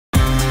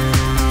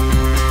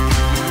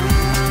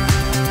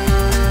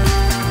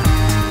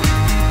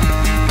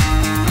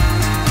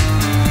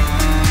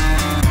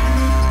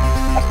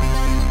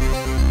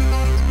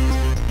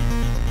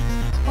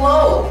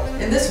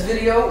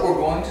video, we're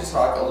going to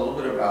talk a little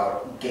bit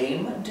about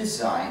game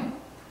design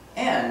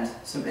and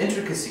some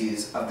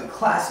intricacies of the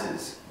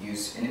classes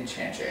used in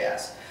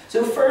enchant.js.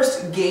 So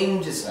first,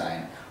 game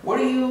design. What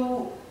do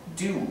you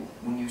do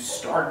when you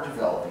start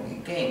developing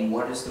a game?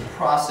 What is the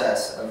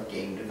process of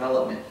game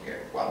development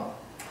here? Well,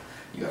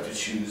 you have to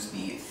choose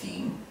the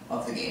theme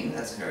of the game.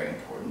 That's very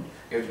important.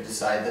 You have to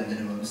decide the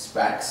minimum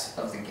specs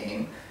of the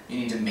game. You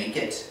need to make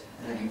it,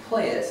 and then you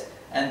play it.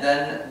 And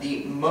then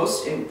the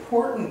most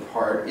important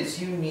part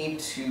is you need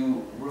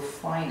to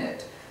refine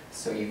it.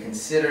 So you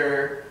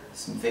consider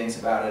some things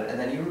about it, and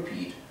then you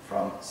repeat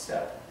from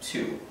step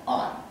 2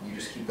 on. You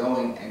just keep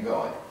going and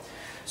going.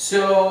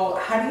 So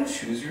how do you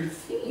choose your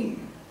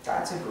theme?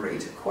 That's a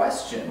great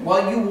question.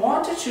 Well, you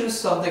want to choose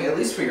something, at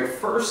least for your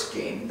first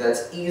game,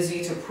 that's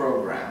easy to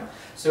program.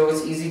 So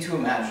it's easy to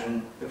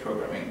imagine the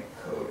programming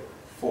code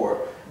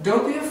for.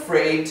 Don't be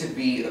afraid to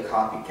be a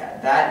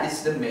copycat. That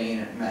is the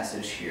main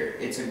message here.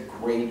 It's a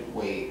great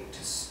way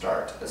to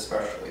start,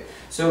 especially.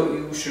 So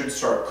you should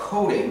start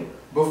coding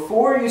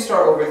before you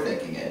start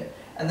overthinking it,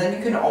 and then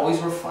you can always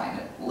refine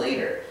it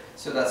later.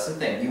 So that's the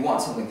thing. You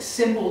want something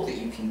simple that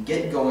you can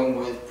get going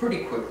with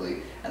pretty quickly,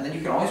 and then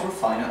you can always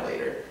refine it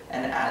later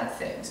and add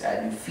things,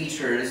 add new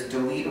features,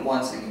 delete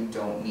ones that you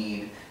don't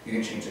need. You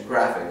can change the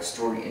graphics,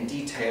 story, and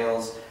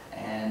details,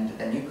 and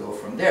then you go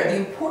from there. The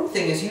important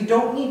thing is you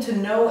don't need to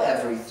know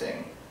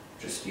everything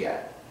just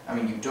yet. I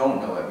mean, you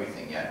don't know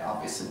everything yet,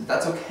 obviously, but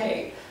that's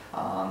okay.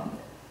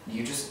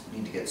 You just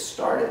need to get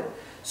started.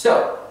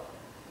 So,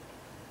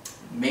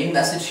 main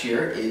message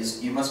here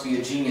is you must be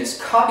a genius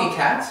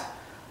copycat,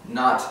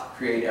 not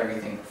create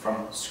everything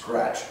from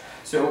scratch.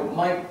 So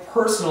my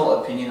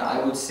personal opinion,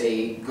 I would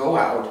say go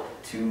out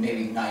to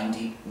maybe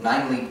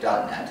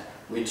 9leap.net,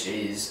 which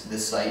is the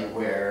site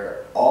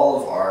where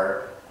all of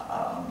our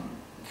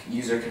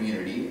user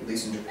community, at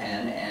least in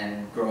Japan,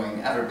 and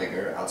growing ever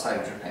bigger outside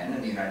of Japan,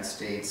 in the United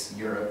States,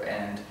 Europe,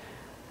 and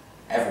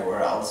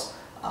everywhere else.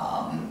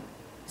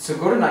 So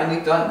go to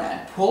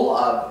 9leap.net, pull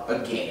up a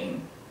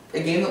game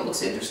that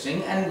looks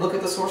interesting, and look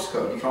at the source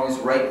code. You can always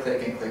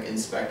right-click and click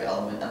Inspect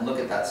Element and look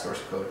at that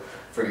source code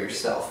for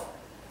yourself.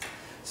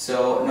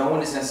 So no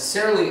one is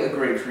necessarily a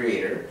great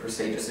creator, per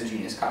se, just a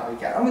genius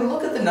copycat. I mean,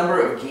 look at the number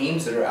of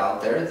games that are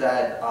out there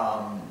that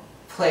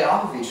play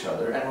off of each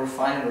other and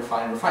refine and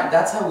refine and refine.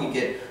 That's how we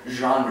get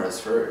genres.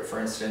 For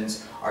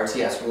instance,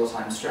 RTS,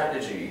 real-time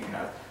strategy. You can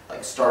have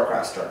like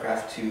StarCraft,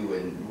 StarCraft 2,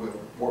 and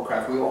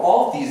Warcraft. We have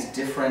all of these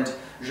different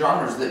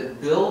genres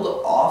that build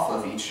off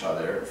of each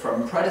other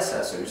from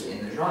predecessors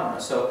in the genre.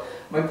 So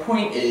my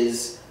point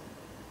is,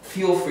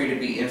 feel free to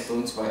be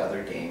influenced by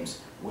other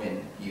games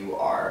when you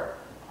are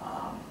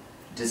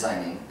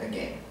designing a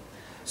game.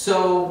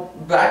 So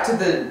back to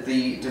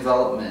the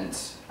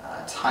development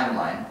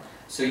timeline.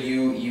 So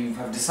you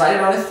have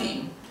decided on a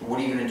theme. What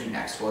are you going to do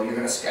next? Well, you're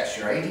going to sketch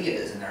your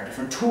ideas, and there are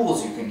different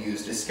tools you can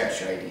use to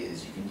sketch your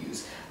ideas. You can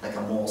use like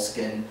a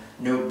moleskin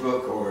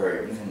notebook,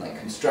 or even like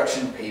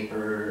construction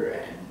paper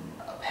and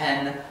a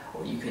pen,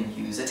 or you can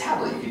use a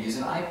tablet, you could use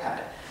an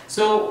iPad.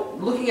 So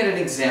looking at an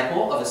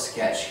example of a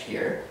sketch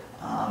here,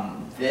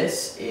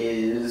 this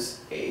is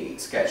a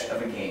sketch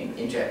of a game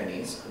in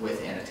Japanese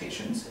with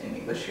annotations in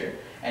English here,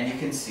 and you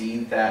can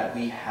see that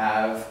we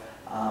have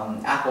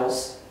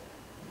apples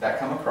that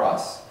come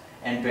across,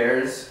 and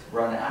bears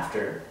run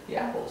after the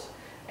apples.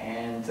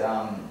 And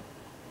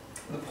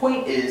the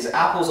point is,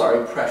 apples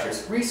are a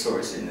precious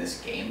resource in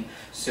this game,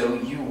 so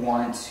you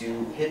want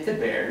to hit the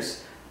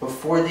bears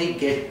before they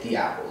get the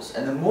apples.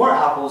 And the more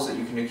apples that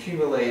you can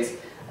accumulate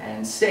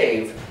and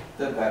save,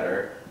 the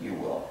better you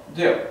will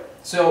do.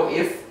 So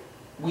if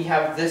we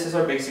have this as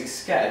our basic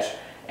sketch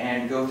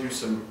and go through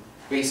some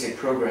basic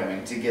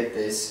programming to get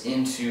this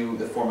into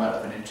the format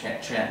of an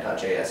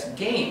enchant.js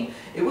game,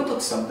 it would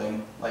look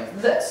something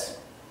like this.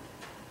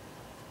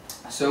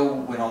 So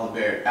when all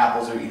the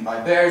apples are eaten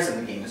by bears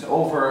and the game is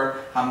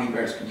over, how many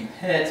bears can you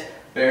hit?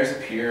 Bears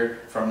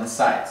appear from the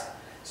sides.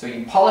 So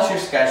you polish your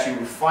sketch, you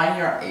refine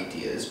your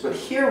ideas, but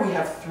here we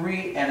have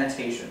 3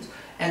 annotations.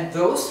 And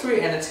those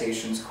 3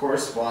 annotations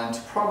correspond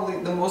to probably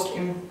the most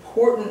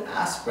important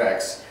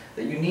aspects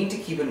that you need to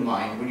keep in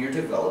mind when you're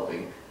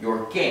developing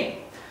your game.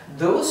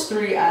 Those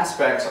 3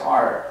 aspects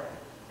are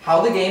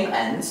how the game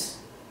ends.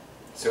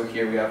 So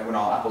here we have when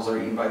all apples are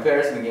eaten by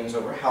bears and the game is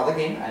over, how the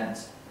game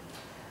ends.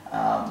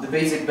 The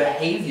basic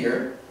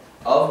behavior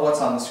of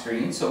what's on the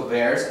screen, so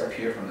bears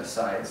appear from the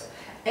sides.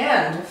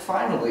 And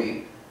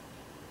finally,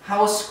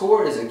 how a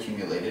score is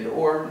accumulated,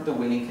 or the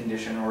winning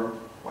condition, or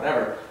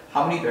whatever.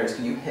 How many bears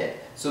can you hit?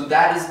 So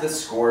that is the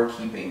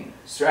score-keeping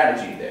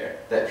strategy there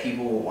that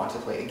people will want to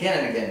play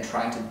again and again,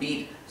 trying to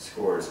beat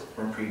scores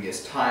from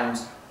previous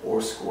times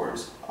or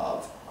scores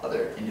of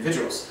other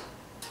individuals.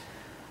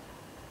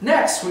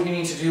 Next, what you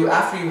need to do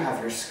after you have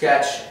your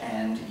sketch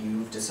and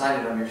you've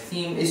decided on your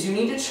theme is you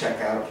need to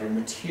check out your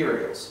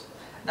materials.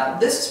 Now,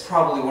 this is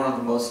probably one of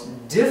the most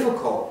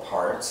difficult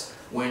parts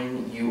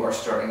when you are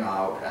starting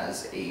out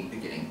as a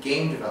beginning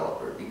game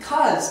developer,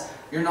 because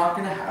you're not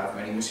going to have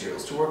many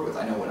materials to work with.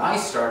 I know when I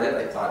started,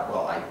 I thought,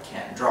 well, I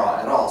can't draw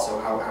at all, so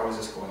how is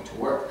this going to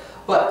work?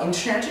 But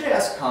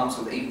enchant.js comes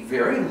with a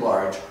very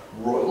large,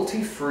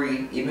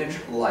 royalty-free image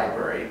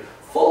library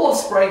full of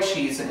sprite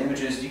sheets and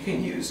images you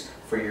can use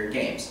for your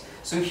games.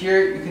 So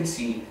here you can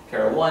see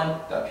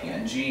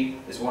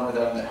carol1.png is one of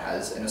them that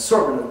has an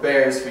assortment of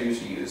bears for you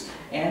to use,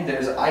 and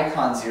there's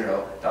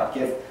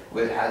icon0.gif,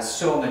 which has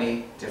so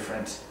many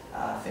different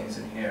things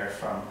in here,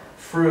 from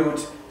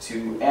fruit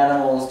to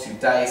animals to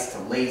dice to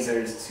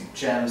lasers to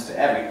gems to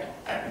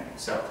everything.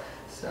 So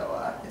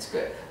it's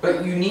good.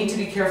 But you need to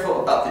be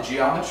careful about the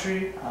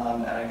geometry,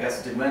 and I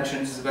guess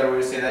dimensions is a better way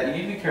to say that. You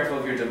need to be careful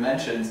of your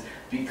dimensions,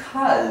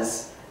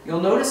 because you'll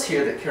notice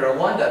here that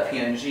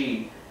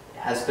carol1.png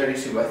has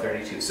 32 by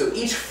 32. So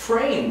each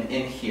frame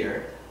in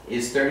here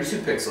is 32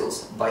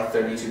 pixels by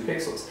 32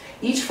 pixels.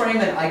 Each frame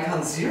in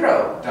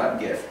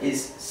icon0.gif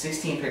is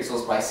 16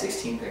 pixels by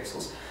 16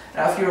 pixels.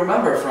 Now if you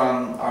remember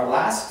from our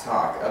last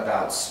talk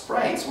about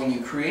sprites, when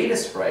you create a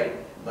sprite,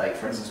 like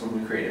for instance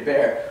when we create a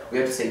bear, we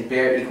have to say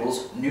bear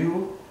equals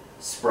new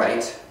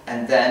sprite,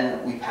 and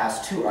then we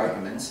pass two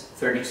arguments,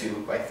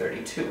 32 by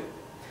 32.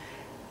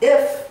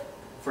 If,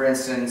 for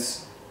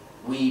instance,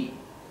 we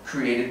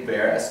created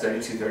bear as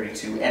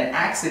 3232 and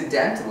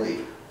accidentally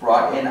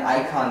brought in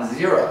icon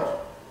 0,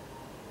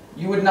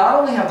 you would not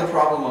only have the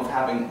problem of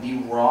having the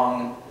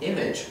wrong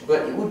image,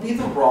 but it would be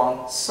the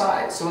wrong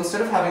size. So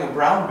instead of having a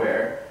brown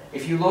bear,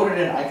 if you loaded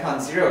in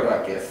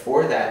icon0.gif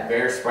for that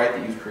bear sprite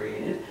that you've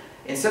created,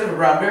 instead of a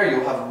brown bear,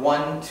 you'll have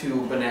 1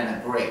 to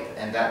banana grape,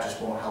 and that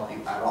just won't help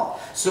you at all.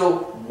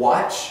 So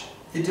watch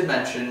the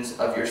dimensions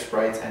of your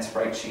sprites and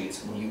sprite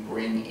sheets when you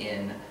bring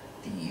in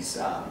these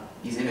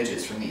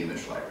images from the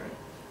image library.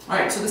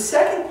 Alright, so the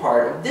second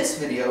part of this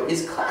video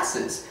is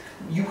classes.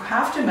 You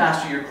have to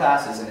master your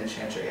classes in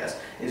enchant.js.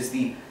 It is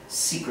the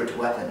secret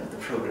weapon of the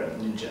program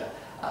ninja.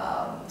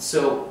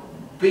 So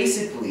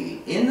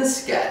basically, in the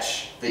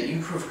sketch that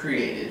you have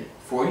created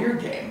for your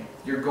game,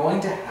 you're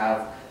going to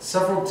have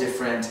several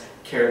different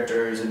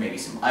characters and maybe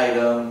some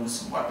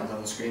items, some weapons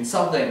on the screen,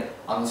 something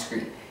on the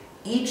screen.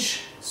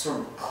 Each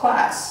sort of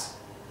class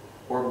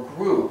or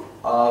group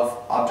of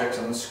objects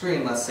on the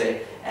screen, let's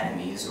say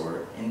enemies,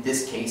 or in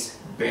this case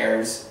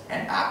bears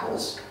and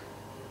apples,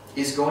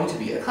 is going to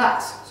be a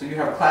class. So you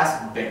have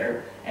class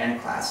bear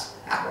and class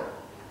apple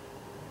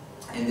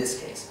in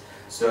this case.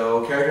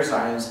 So characters and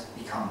items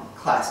become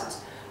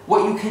classes.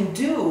 What you can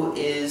do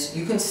is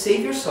you can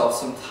save yourself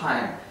some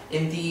time.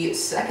 In the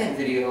second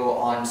video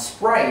on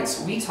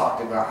sprites, we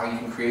talked about how you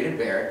can create a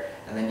bear,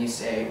 and then you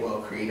say,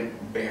 well, create a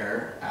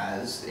bear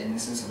as an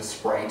instance of a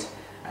sprite,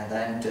 and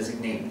then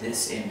designate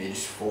this image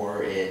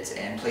for it,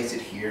 and place it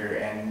here,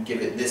 and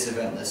give it this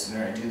event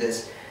listener, and do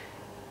this.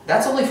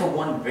 That's only for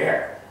one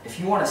bear. If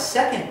you want a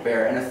second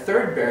bear and a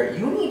third bear,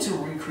 you need to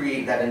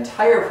recreate that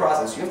entire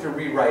process. You have to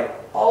rewrite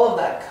all of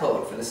that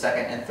code for the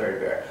second and third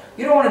bear.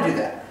 You don't want to do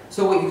that.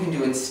 So what you can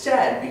do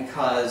instead,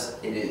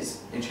 because it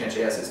is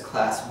enchant.js is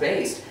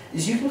class-based,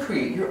 is you can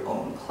create your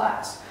own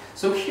class.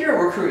 So here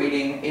we're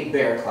creating a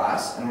bear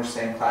class, and we're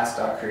saying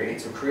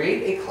class.create. So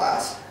create a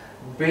class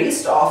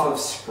based off of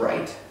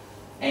sprite,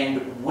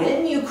 and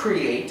when you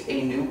create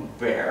a new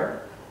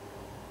bear,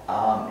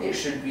 it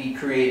should be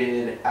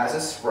created as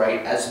a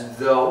sprite, as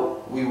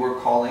though we were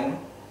calling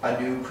a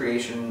new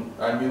creation,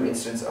 a new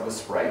instance of a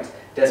sprite,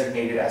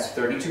 designated as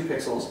 32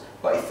 pixels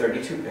by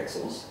 32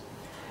 pixels.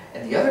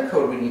 And the other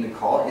code we need to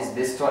call is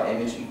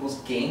this.image equals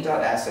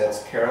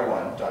game.assets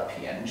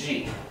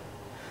chara1.png.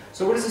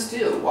 So what does this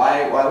do?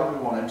 Why would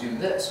we want to do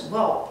this?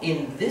 Well,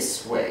 in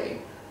this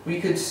way, we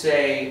could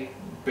say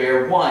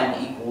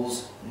bear1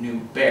 equals new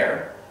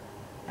bear,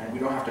 and we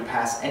don't have to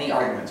pass any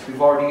arguments.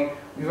 We've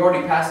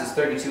already passed this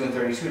 32 and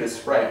 32 to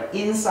sprite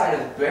inside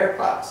of bear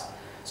class.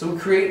 So we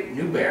create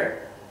new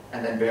bear,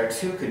 and then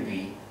bear2 could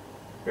be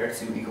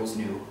bear2 equals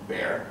new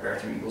bear,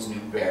 bear3 equals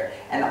new bear.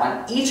 And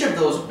on each of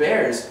those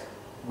bears,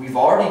 we've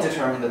already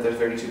determined that they're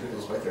 32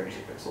 pixels by 32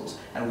 pixels,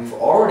 and we've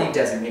already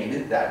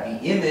designated that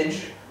the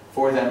image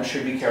for them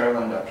should be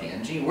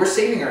chara1.png. We're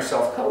saving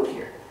ourselves code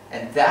here,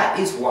 and that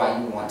is why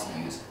you want to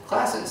use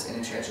classes in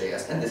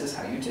enchant.js, and this is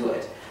how you do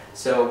it.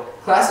 So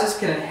classes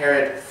can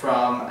inherit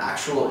from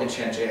actual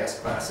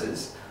enchant.js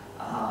classes.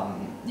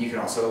 You can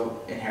also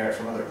inherit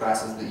from other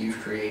classes that you've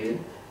created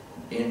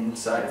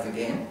inside of the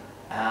game.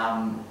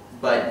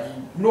 But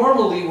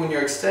normally when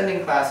you're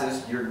extending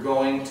classes, you're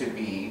going to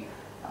be,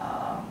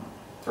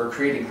 or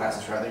creating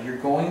classes rather, you're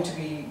going to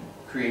be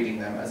creating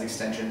them as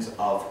extensions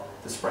of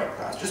the sprite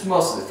class, just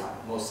most of the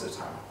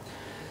time.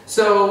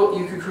 So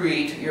you could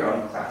create your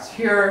own class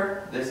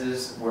here. This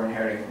is, we're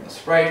inheriting from the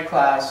sprite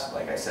class,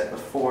 like I said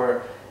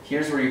before.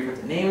 Here's where you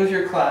put the name of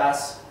your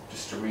class,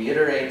 just to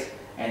reiterate,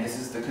 and this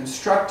is the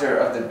constructor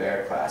of the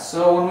bear class.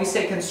 So when we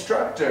say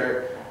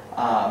constructor,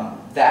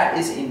 that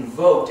is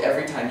invoked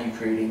every time you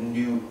create a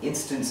new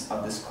instance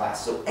of this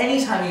class. So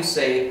anytime you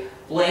say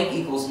blank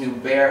equals new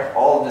bear,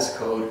 all of this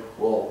code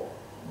will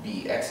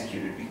be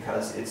executed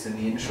because it's in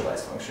the initialize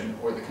function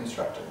or the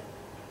constructor.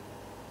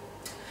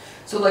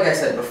 So like I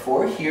said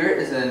before, here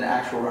is an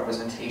actual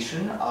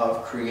representation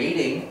of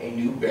creating a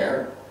new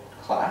bear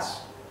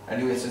class, a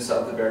new instance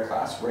of the bear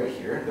class right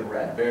here, the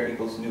red bear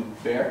equals new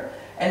bear.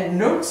 And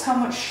notice how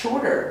much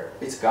shorter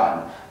it's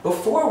gotten.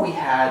 Before we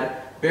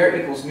had bear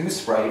equals new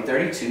sprite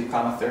 32,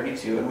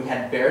 32, and we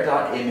had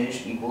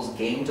bear.image equals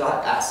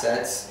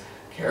game.assets,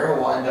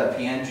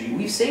 chara1.png.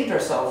 We've saved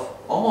ourselves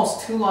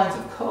almost 2 lines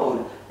of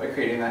code by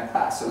creating that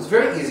class. So it's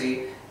very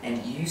easy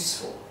and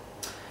useful.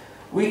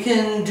 We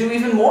can do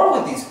even more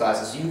with these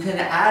classes. You can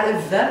add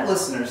event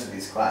listeners to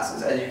these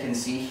classes. As you can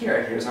see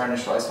here, here's our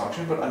initialize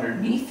function, but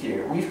underneath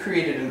here, we've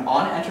created an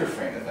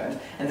onEnterFrame event,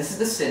 and this is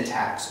the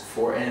syntax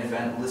for an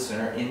event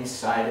listener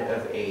inside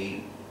of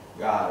a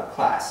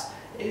class,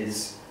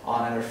 is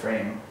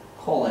onEnterFrame :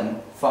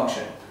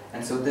 function.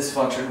 And so this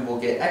function will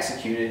get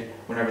executed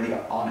whenever the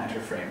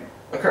onEnterFrame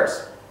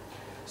occurs.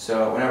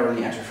 So whenever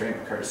the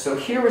enterFrame occurs. So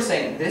here we're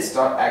saying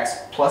this.x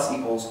plus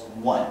equals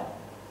 1.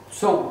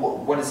 So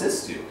what does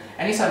this do?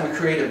 Anytime we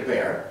create a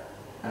bear,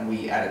 and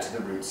we add it to the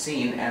root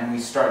scene, and we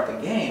start the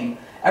game,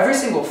 every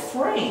single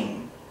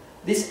frame,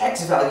 this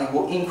x value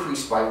will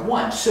increase by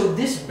 1. So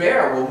this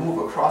bear will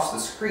move across the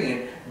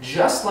screen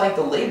just like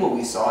the label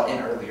we saw in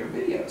earlier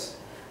videos.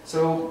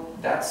 So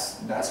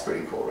that's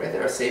pretty cool right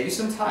there. Save you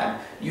some time.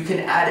 You can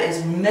add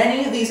as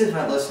many of these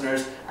event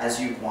listeners as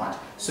you want.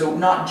 So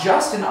not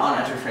just an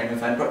onEnterFrame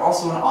event, but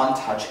also an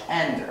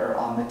onTouchEnd or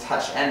on the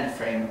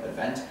touchEndFrame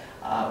event.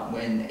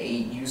 When a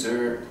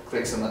user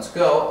clicks on let's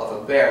go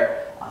of a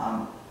bear,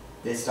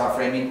 this dot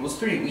frame equals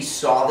 3. We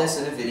saw this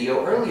in a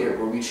video earlier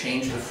where we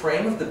changed the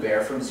frame of the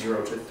bear from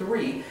 0 to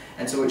 3,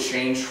 and so it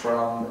changed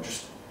from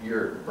just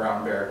your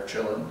brown bear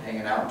chilling,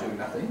 hanging out, doing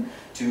nothing,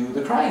 to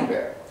the crying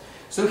bear.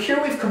 So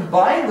here we've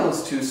combined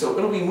those two, so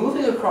it'll be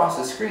moving across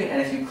the screen,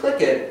 and if you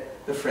click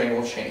it, the frame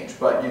will change.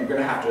 But you're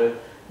going to have to,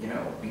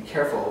 be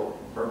careful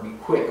or be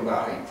quick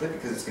about how you click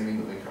it because it's going to be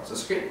moving across the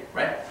screen,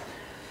 right?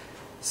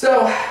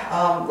 So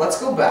let's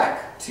go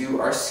back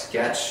to our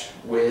sketch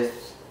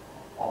with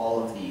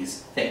all of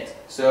these things.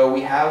 So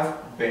we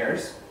have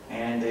bears,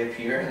 and they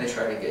appear and they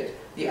try to get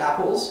the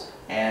apples,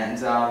 and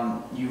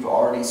you've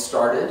already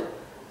started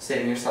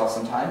saving yourself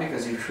some time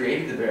because you've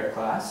created the bear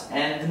class,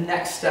 and the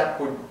next step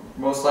would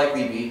most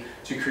likely be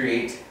to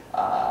create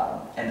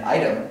an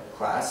item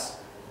class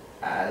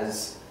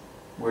as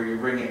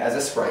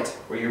a sprite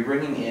where you're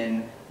bringing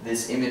in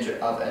this image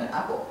of an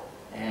apple,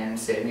 and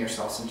saving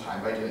yourself some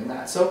time by doing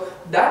that. So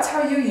that's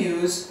how you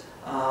use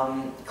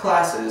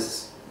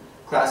classes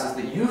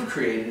that you've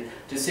created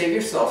to save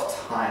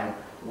yourself time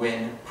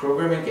when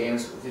programming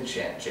games with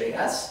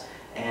enchant.js.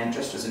 And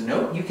just as a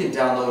note, you can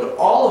download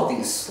all of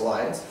these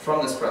slides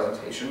from this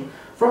presentation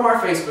from our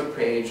Facebook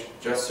page.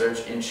 Just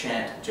search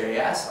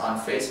enchant.js on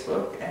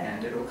Facebook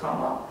and it'll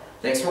come up.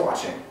 Thanks for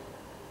watching.